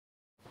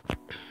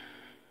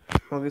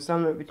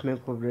მოგესალმებით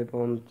მეგობრებო,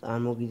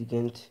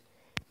 წარმოგიდგენთ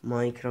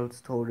Minecraft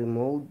Story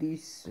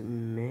Mode-ის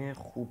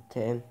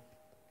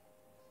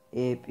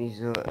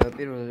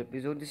პირველ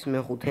ეპიზოდის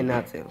მეხუთე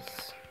ნაწილს.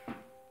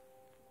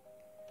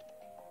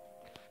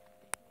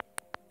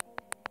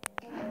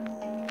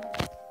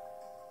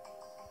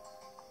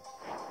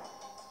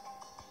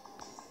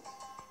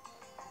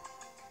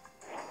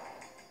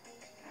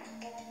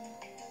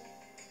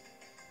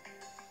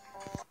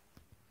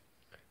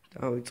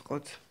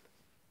 დავიწყოთ.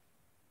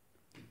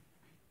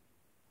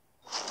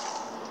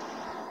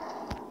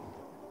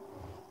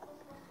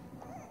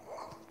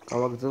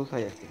 გავაგრძელოთ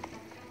აი ახლა.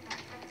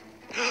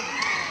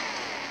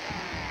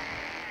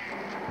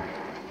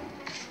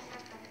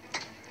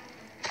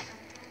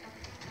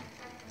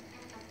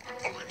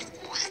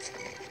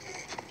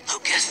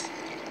 Lucas,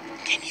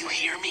 can you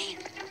hear me?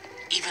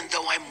 Even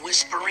though I'm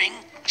whispering?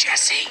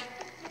 Jesse,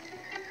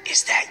 is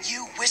that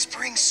you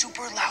whispering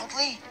super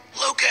loudly?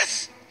 Lucas,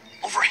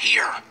 over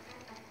here.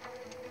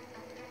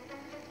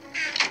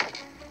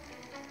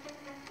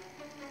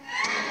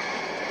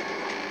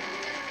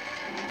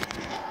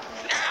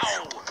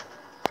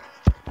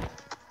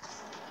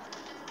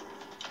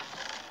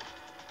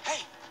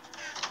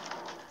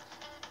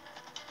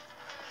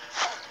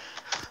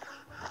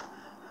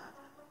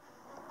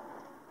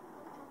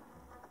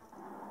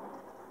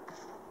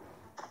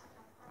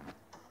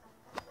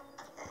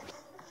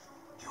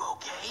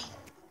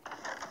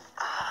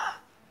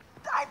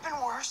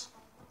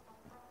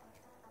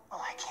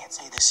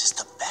 Say this is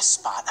the best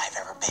spot I've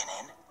ever been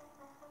in.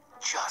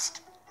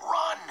 Just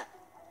run.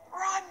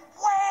 Run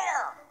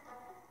where?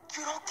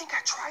 You don't think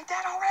I tried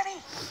that already?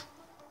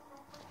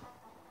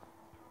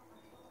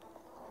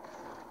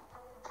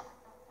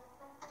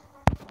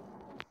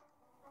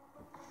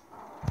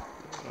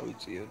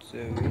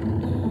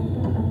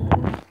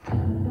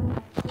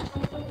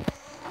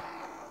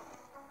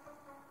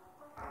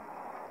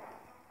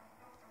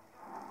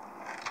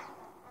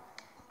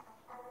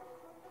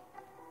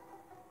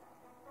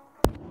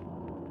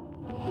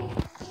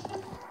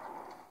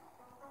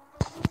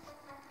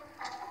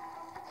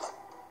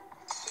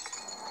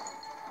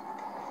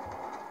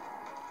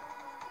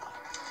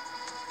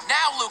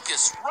 Now,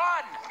 Lucas,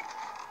 run!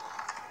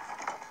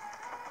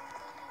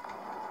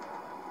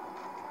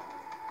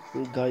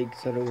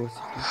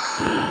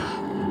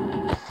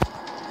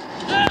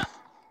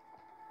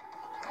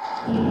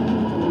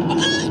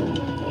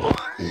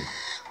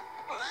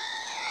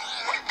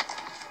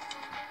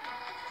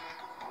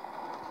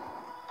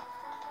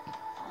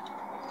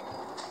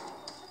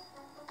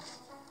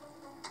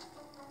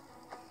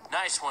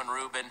 Nice one,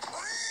 Ruben.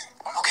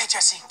 Okay,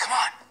 Jesse, come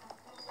on.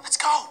 Let's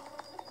go.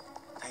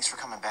 Thanks for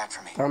coming back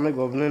for me.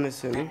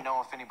 Didn't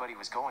know if anybody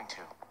was going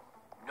to.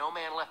 No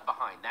man left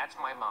behind. That's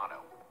my motto.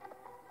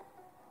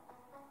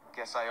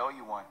 Guess I owe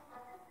you one.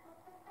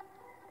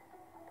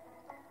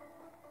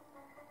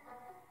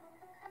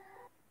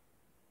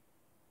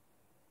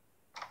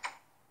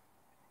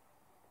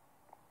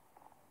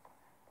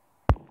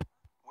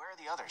 Where are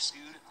the others?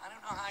 Dude, I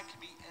don't know how I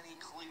could be any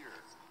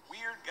clearer.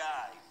 Weird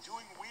guy,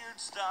 doing weird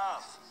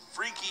stuff.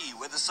 Freaky,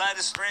 with a side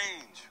of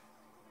strange.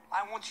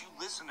 I want you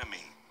to listen to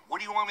me. What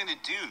do you want me to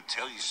do?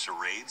 Tell you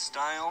charade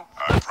style?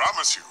 I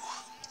promise you,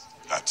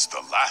 that's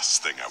the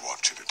last thing I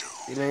want you to do.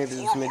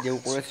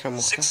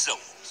 6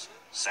 syllables.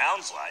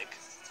 Sounds like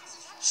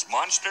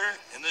Smonster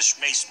in the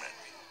Schmasement.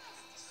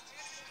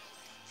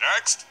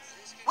 Next.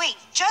 Wait,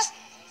 just...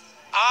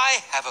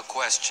 I have a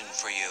question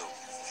for you.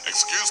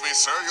 Excuse me,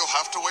 sir, you'll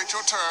have to wait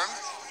your turn.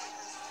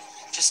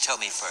 Just tell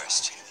me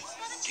first.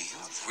 Do you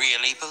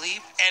really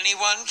believe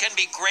anyone can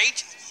be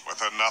great?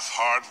 With enough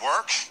hard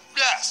work,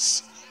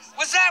 yes.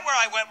 Was that where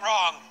I went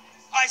wrong?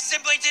 I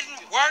simply didn't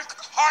work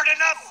hard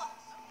enough?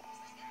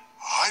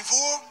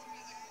 Ivor?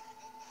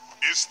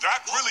 Is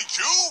that really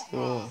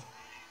you?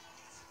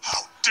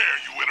 How dare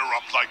you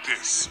interrupt like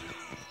this?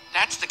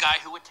 That's the guy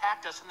who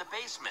attacked us in the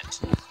basement.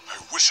 I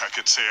wish I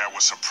could say I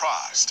was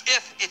surprised.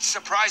 If it's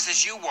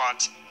surprises you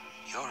want,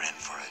 you're in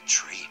for a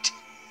treat.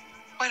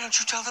 Why don't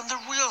you tell them the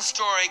real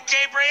story,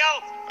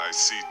 Gabriel? I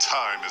see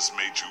time has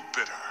made you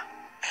bitter.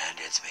 And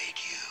it's made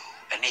you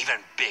an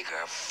even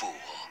bigger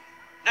fool.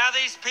 Now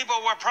these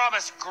people were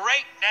promised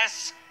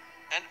greatness,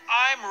 and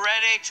I'm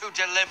ready to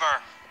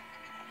deliver.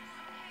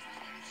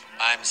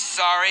 I'm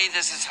sorry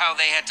this is how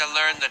they had to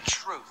learn the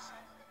truth.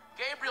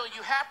 Gabriel,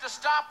 you have to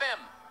stop him.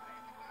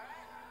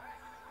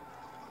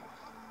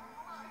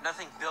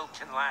 Nothing built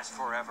can last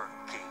forever,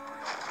 Gabriel.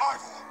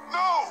 Ivor,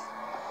 no!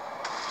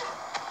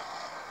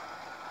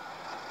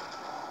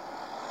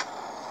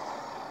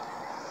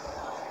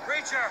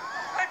 Creature,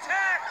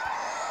 attack!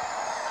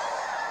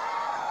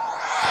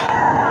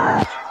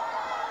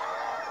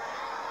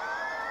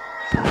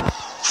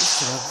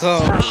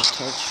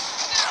 touch.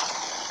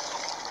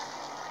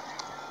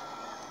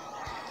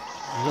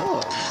 No,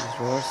 it's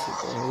worse.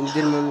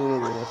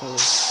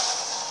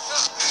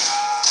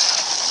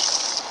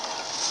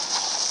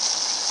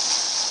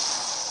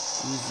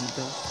 Easy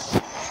though.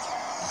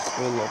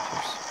 All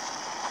letters.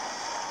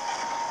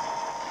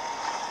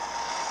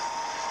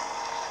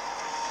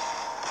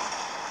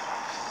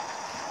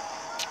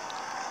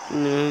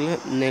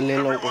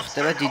 ნელელა უკვე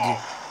ხდება დიდი.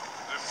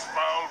 This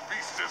foul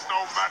beast is no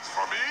match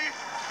for me.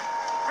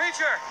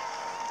 Creature,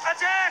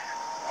 attack!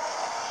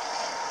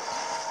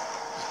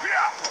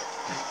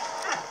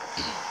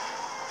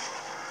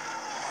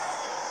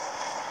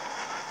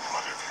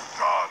 What have you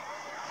done?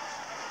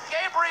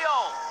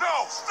 Gabriel! No,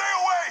 stay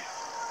away!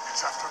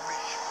 It's after me,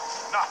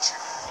 not you.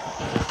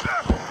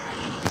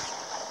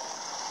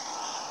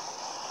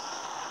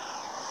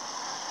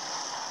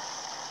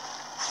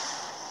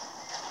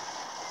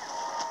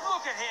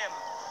 Look at him,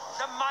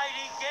 the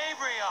mighty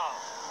Gabriel.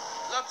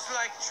 Looks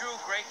like true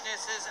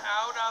greatness is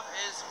out of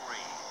his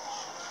reach.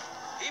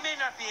 He may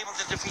not be able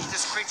to defeat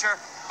this creature,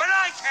 but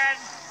I can!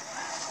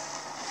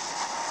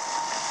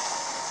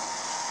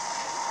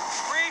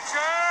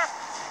 Creature,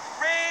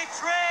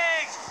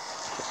 retreat!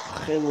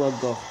 ხელად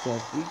გახდა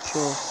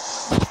ბიჭო.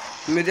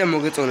 მედია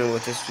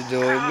მოგეწონებათ ეს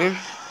ვიდეოები.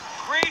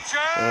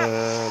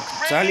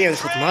 ძალიან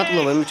ხოთ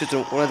მადლობა იმისთვის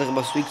რომ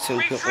ყურადღებას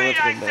ვიქცევთ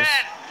ყურადღებას.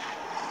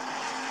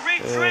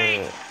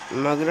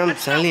 მაგრამ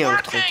ძალიან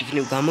გთხოვთ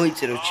იქნებ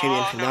გამოიწეროთ ჩემი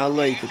არხი და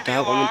ლაიქოთ და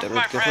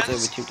კომენტარით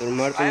გეხოცებით, იმიტომ რომ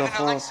მარტო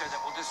ნახო.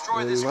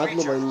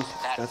 მადლობა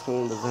იმისთვის, რა თქმა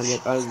უნდა, ძალიან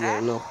კარგია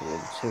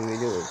ნახოთ ჩემ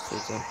ვიდეოებს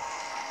და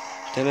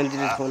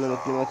თემენდილი თქონა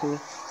მოკნებათ.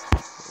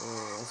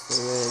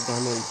 ასევე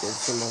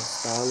გამოიწერეთ მას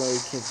და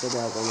ლაიქეთ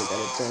და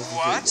კომენტარით და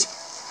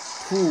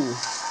თუ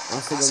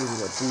ასე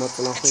გამიგებთ,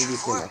 მარტო ნახო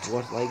იქნება,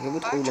 ვარ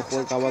ლაიქებით, ყველა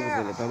ხოლმე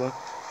გავაგზავნებ, აბა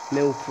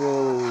მე უფრო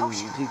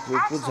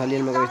ვფიქრობ,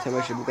 ძალიან მაგარი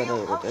თამაშები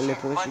გადავიღო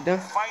ტელეფონში და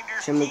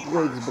შემდეგ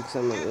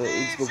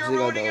Xbox-ზე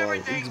გადავა,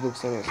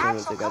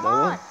 Xbox-ზე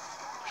გადავა.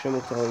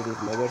 შემოთავაზეთ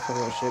მაგარ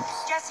თამაშებს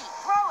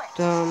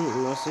და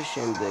ასე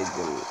შემდეგ.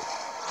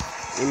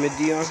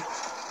 იმედია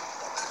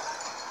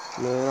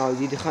რა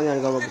დიდი ხანი არ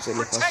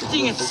გავაგრძელებ ასე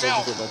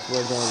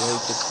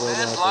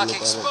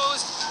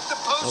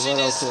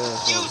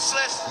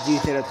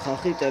ძირითადად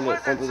ხალხი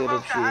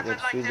კომპიუტერებში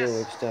იღებს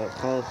ვიდეოებს და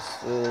ხალხს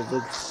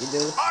ზოგს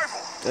კიდევ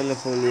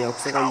ტელეფონი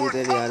აქვს და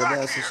კომპიუტერი არა და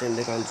ასე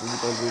შემდეგ ან ძველი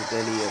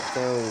კომპიუტერი აქვს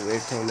და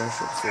ვერ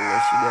თამაშობს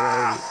იმაში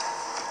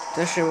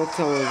და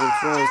შემოგთავაზებთ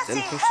რომ ეს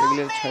ტელეფონი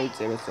შეგიძლიათ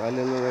ჩაიწეროთ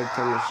ძალიან მაგარი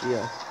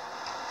თამაშია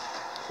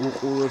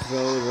უყუროთ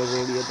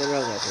როგორია და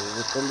რაღაცა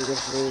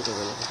კომპიუტერში ვერ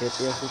იყენებ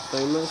GTA 5 და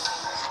იმას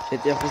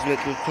GTA 5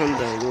 მეტი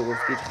მქონდა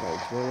როგორც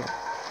გითხარით მაგრამ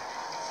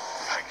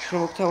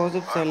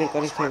შემოგთავაზებთ ძალიან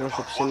კარგი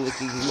თამაშებს შემდეგ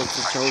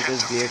Xbox-ზე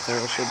ჩაუყენებთ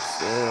თამაშებს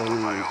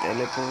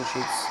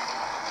ტელეფონშიც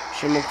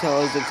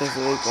შემოგთავაზებთ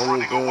ასევე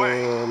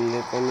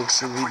კომიks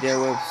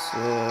ვიდეოებს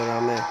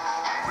რამე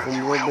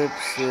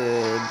ხუმრობებს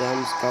და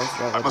მსგავს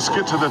რაღაცა Let's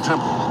get to the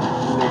temple.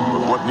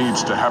 But what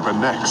needs to happen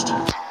next?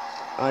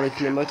 არ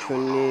იქნება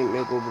ჩვენი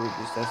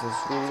მეგობრობის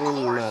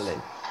დასასრული მალე.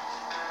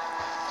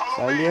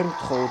 ძალიან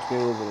გთხოვთ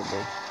მეგობრებო.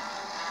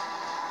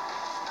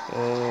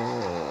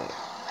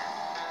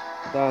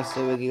 და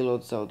ასევე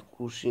გილოცავთ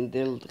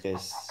გუშინდელ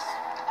დღეს.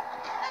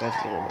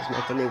 გასწრებას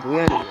მართალი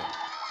გვიანია.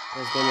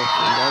 ეს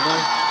გამოხდა და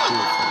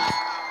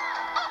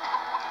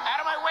Out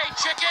of my way,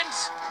 chickens!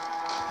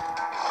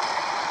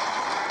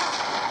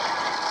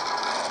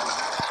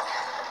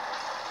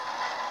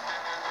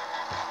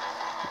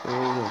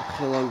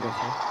 ხელან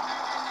გახა.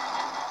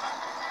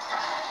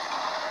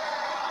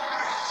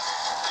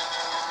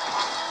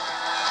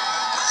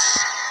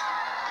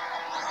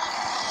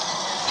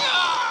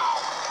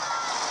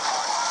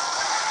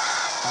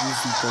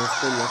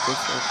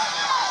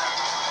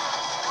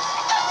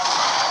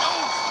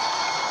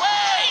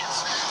 Wait!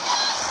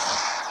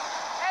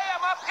 Hey,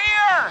 I'm up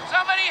here!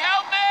 Somebody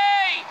help me!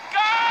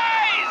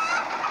 Guys!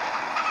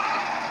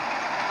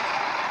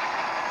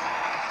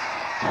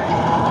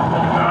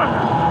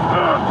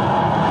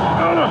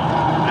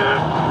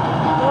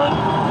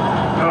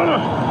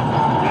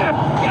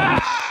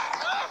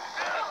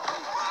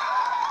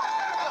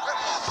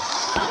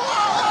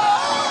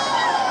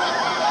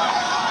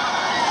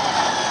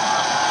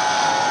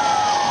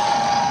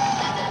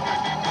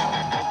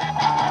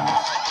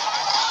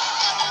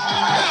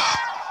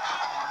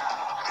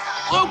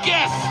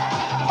 Lucas!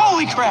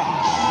 Holy crap!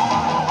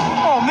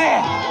 Oh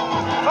man!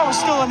 If I was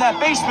still in that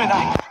basement,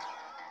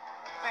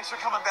 Thanks for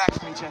coming back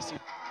to me, Jesse.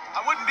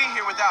 I wouldn't be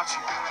here without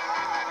you.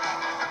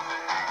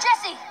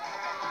 Jesse!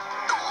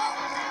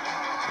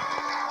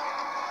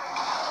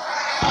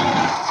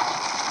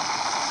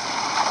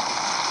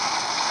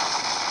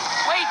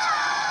 Wait!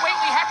 Wait,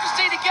 we have to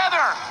stay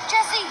together!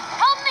 Jesse,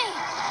 help me!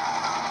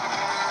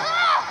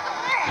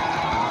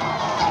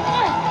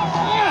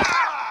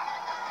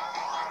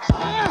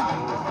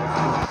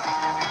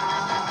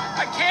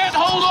 I can't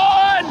hold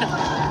on!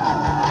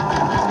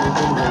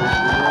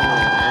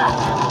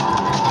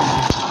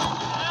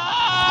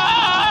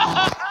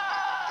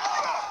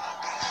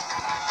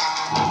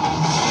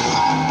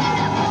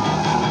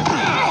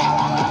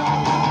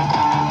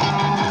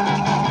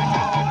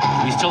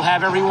 We still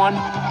have everyone?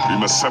 We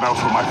must set out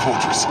for my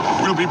fortress.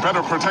 We'll be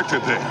better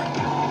protected there.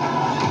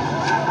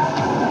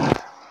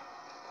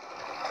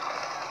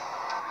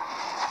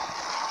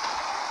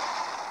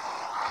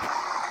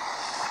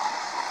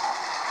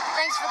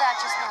 Thanks for that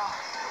just now.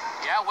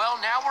 Yeah, well,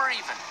 now we're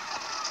even.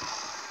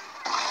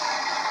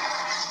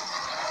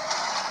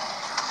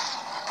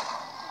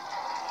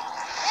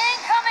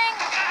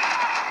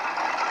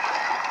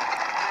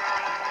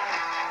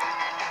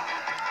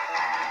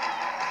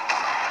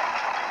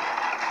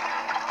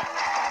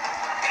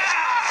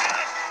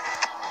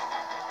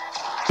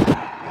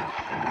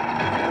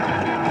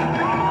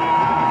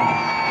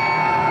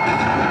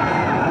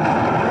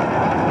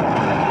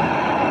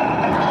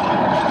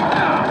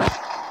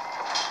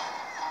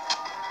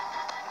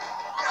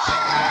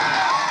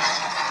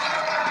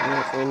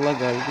 ყველა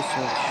გაიგო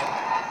სახლში.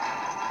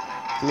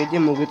 მედი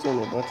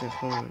მოგეწონებათ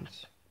ახლა მაინც.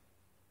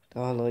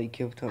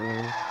 დაალაიქებთ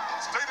ამან.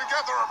 Stay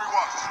together,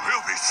 everyone.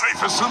 We'll be safe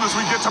as soon as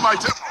we get to my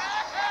temple.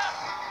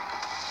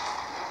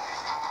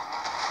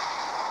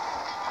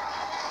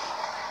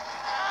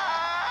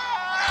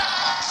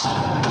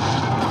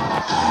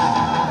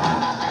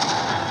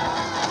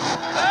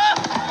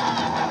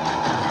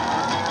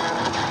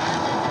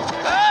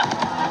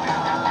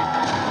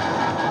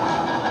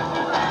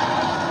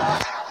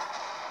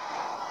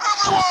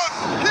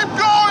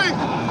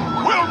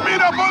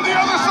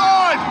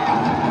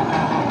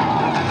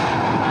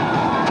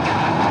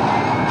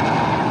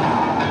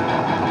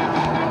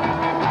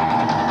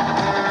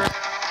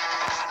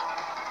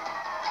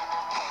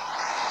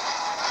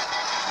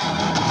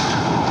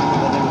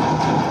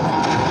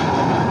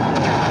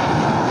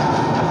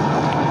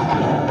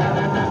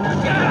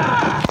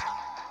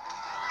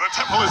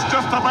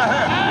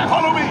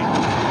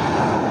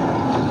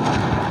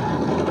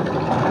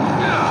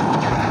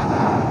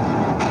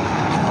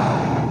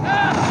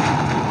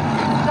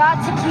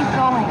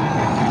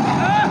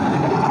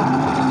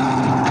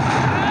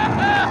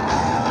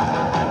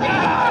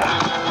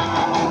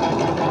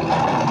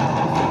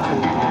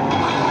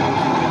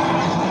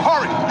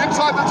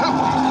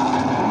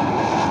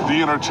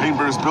 Our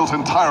chamber is built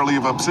entirely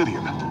of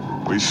obsidian.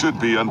 We should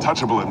be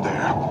untouchable in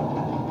there.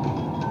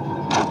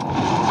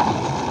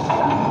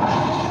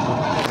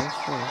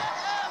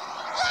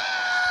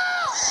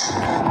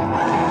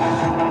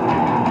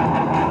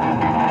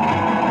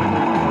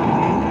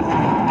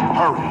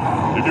 Hurry.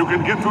 If you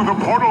can get through the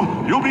portal,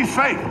 you'll be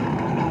safe.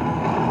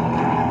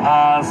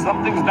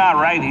 Something's not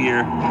right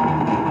here.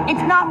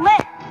 It's not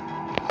lit.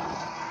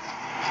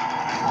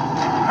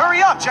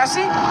 Hurry up,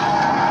 Jesse!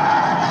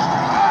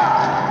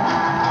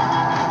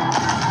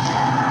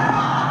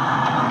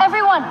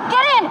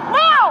 Get in,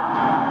 now!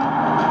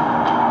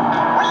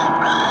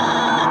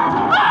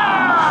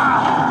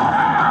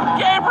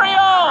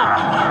 Gabriel!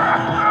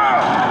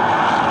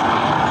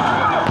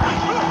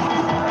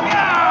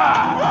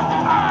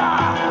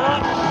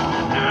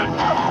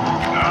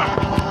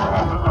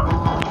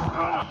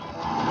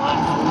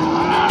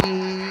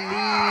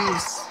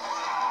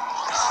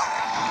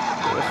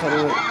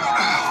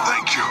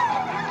 Thank you.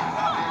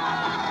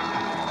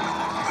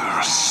 There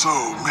are so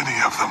many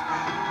of them.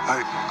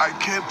 I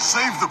can't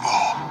save them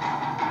all.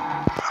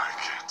 I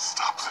can't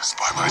stop this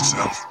by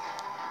myself.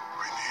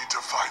 We need to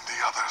find the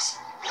others.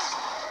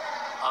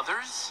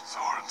 Others?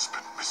 Zoran's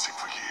been missing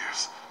for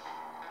years.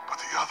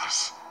 But the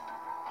others,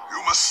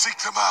 you must seek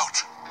them out.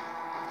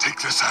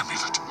 Take this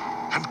amulet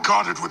and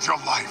guard it with your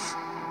life.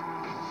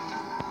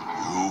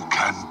 You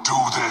can do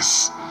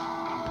this.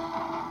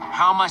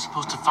 How am I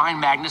supposed to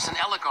find Magnus and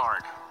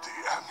Ellegard? The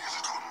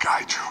amulet will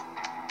guide you.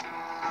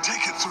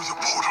 Take it through the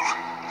portal,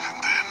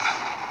 and then...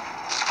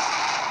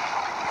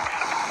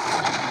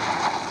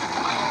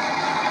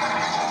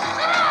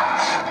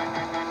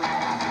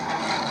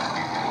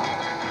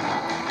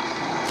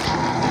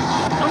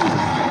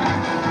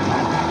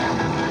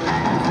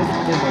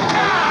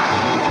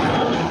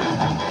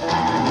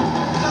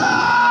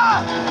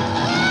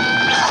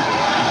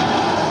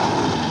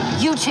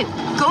 You two,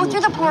 go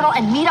through the portal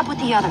and meet up with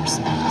the others.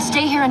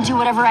 Stay here and do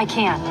whatever I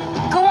can.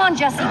 Go on,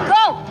 Jesse,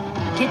 go!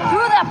 Get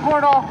through that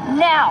portal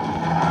now!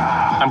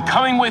 I'm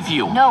coming with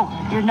you. No,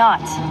 you're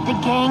not. The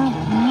gang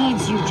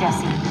needs you,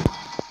 Jesse.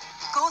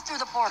 Go through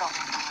the portal.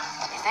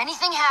 If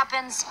anything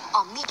happens,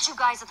 I'll meet you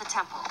guys at the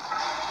temple.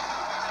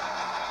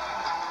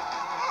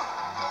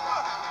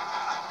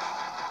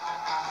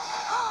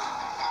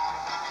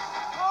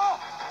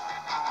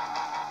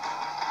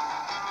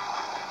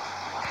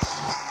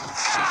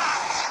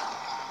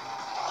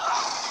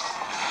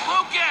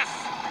 Lucas!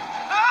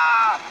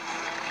 Ah!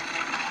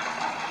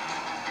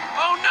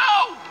 Oh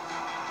no!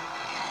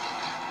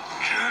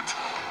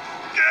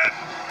 Get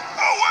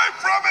away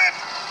from it!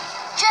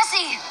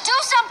 Jesse, do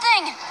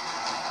something!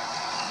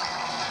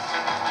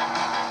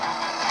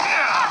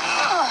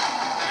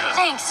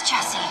 Thanks,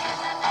 Jesse.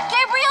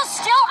 Gabriel's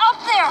still up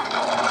there!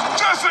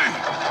 Jesse,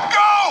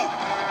 go!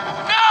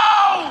 No!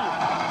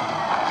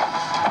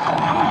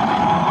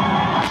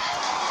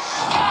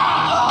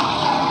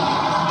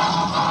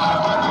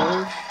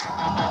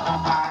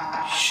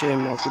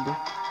 Shame, Akudu.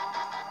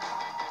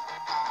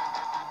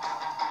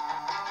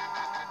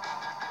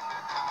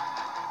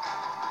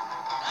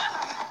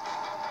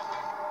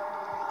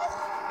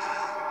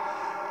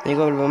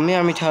 მეგობრებო, მე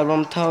ამით არ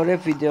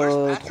მომთავრებ ვიდეო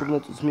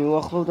 15 წუთს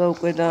მივახლოვ და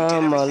უკვე და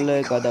მალე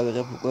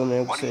გადავიღებ უკვე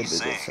მე-6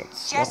 ეპიზოდსაც.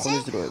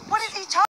 ნახონის დროებით.